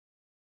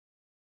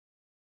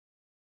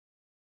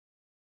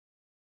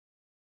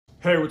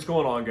Hey, what's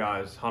going on,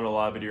 guys?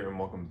 Hunter here, and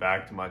welcome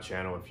back to my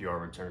channel. If you are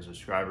a return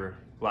subscriber,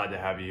 glad to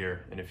have you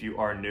here. And if you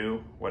are new,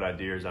 what I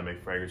do is I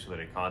make fragrance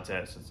related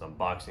content, so it's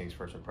unboxings,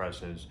 first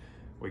impressions,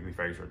 weekly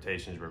fragrance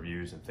rotations,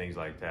 reviews, and things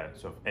like that.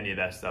 So if any of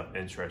that stuff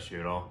interests you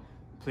at all,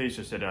 please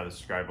just hit down the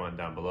subscribe button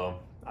down below.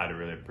 I'd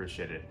really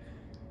appreciate it.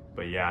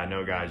 But yeah, I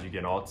know, guys, you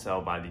can all tell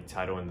by the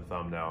title and the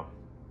thumbnail.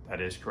 That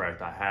is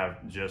correct. I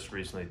have just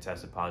recently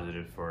tested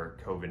positive for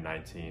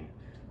COVID-19.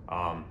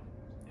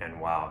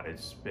 And wow,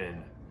 it's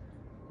been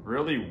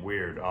really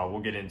weird. We'll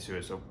get into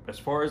it. So as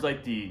far as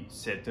like the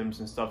symptoms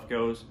and stuff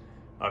goes,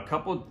 a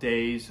couple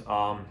days,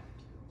 well,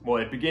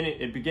 it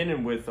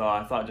began with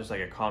I thought just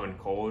like a common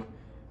cold,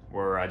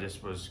 where I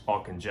just was all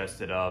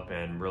congested up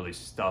and really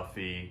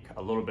stuffy,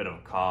 a little bit of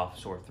a cough,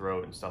 sore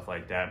throat, and stuff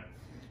like that.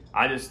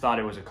 I just thought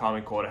it was a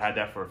common cold. I had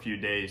that for a few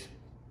days,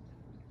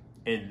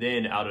 and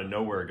then out of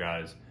nowhere,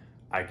 guys,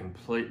 I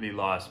completely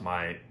lost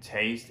my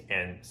taste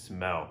and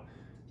smell.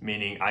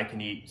 Meaning I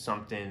can eat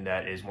something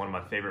that is one of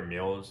my favorite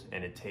meals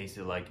and it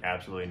tasted like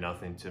absolutely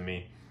nothing to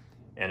me.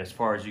 And as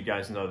far as you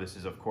guys know, this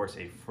is of course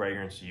a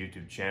fragrance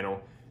YouTube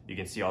channel. You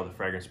can see all the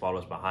fragrance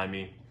bottles behind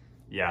me.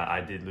 Yeah, I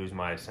did lose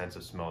my sense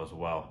of smell as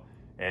well.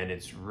 And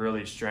it's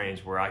really strange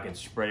where I can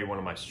spray one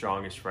of my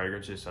strongest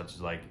fragrances, such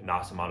as like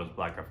Nascimato's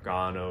Black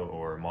Afghano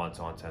or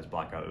Monto Intense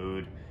Black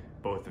Oud,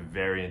 both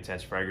very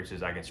intense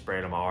fragrances. I can spray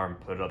it on my arm,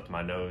 put it up to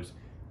my nose,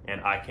 and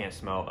I can't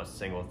smell a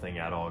single thing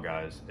at all,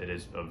 guys. It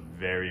is a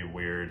very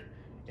weird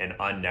and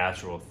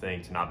unnatural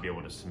thing to not be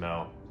able to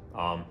smell.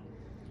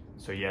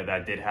 So yeah,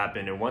 that did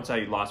happen. And once I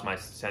lost my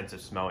sense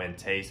of smell and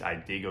taste, I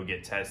did go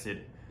get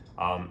tested.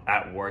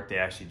 At work, they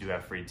actually do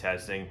have free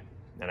testing.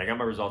 And I got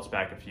my results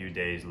back a few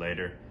days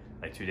later,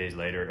 like 2 days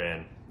later,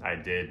 and I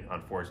did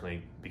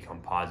unfortunately become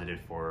positive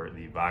for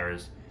the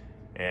virus.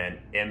 And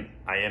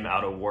I am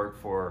out of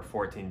work for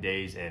 14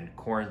 days and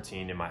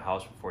quarantined in my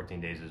house for 14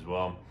 days as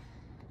well.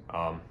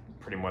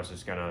 Pretty much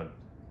just gonna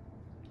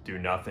do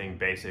nothing,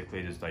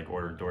 basically just like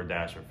order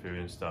DoorDash or food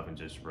and stuff and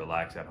just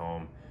relax at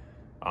home.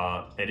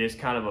 It is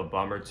kind of a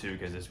bummer too,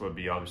 because this would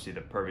be obviously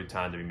the perfect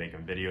time to be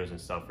making videos and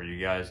stuff for you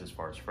guys as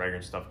far as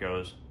fragrance stuff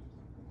goes.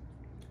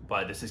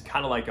 But this is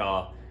kind of like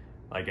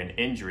an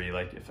injury,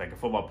 like if like a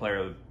football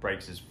player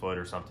breaks his foot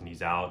or something,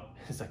 he's out.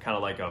 It's kind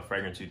of like a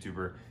fragrance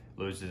YouTuber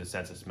loses his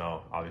sense of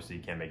smell. Obviously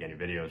you can't make any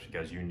videos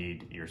because you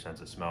need your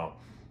sense of smell.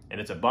 And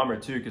it's a bummer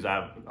too, because I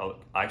have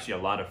actually a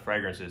lot of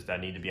fragrances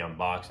that need to be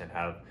unboxed and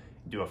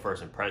do a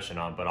first impression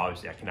on, but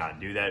obviously I cannot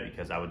do that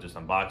because I would just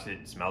unbox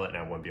it, smell it, and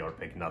I wouldn't be able to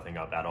pick nothing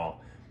up at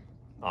all.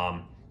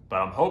 But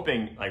I'm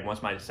hoping, like,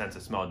 once my sense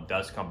of smell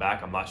does come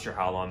back, I'm not sure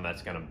how long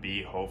that's gonna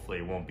be. Hopefully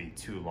it won't be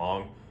too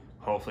long.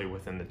 Hopefully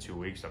within the 2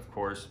 weeks, of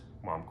course,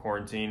 while I'm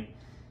quarantined.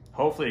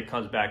 Hopefully it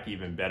comes back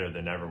even better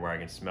than ever, where I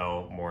can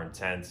smell more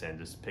intense and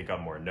just pick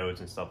up more notes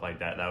and stuff like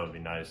that. That would be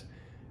nice.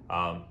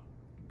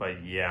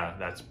 But yeah,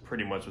 that's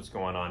pretty much what's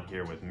going on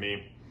here with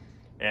me.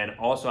 And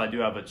also I do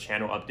have a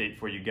channel update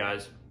for you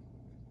guys.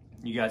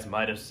 You guys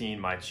might have seen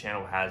my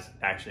channel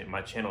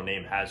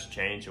name has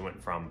changed. It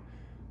went from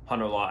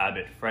Hunter Law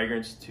Abbott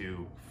Fragrance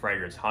to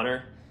Fragrance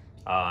Hunter,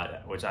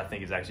 which I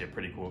think is actually a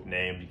pretty cool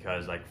name,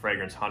 because like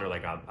Fragrance Hunter,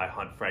 like I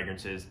hunt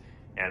fragrances.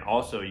 And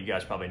also, you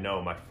guys probably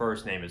know my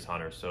first name is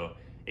Hunter, so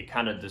it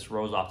kind of just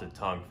rolls off the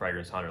tongue,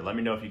 Fragrance Hunter. Let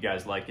me know if you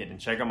guys like it, and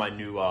check out my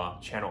new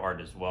channel art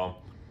as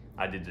well.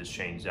 I did just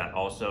change that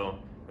also,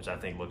 which I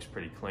think looks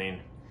pretty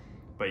clean.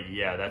 But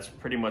yeah, that's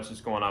pretty much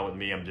what's going on with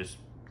me. I'm just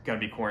gonna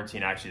be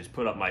quarantined. Actually, just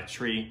put up my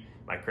tree,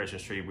 my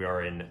Christmas tree. We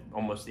are in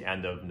almost the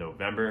end of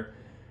November.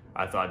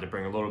 I thought to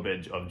bring a little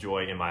bit of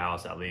joy in my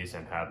house at least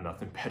and have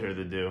nothing better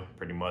to do,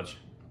 pretty much.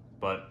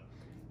 But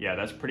yeah,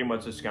 that's pretty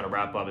much just gonna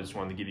wrap up. I just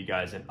wanted to give you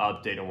guys an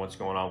update on what's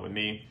going on with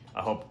me.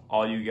 I hope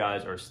all you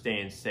guys are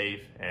staying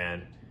safe,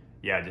 and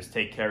yeah, just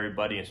take care,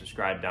 everybody, and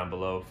subscribe down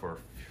below for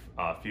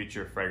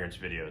future fragrance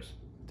videos.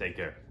 Take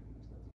care.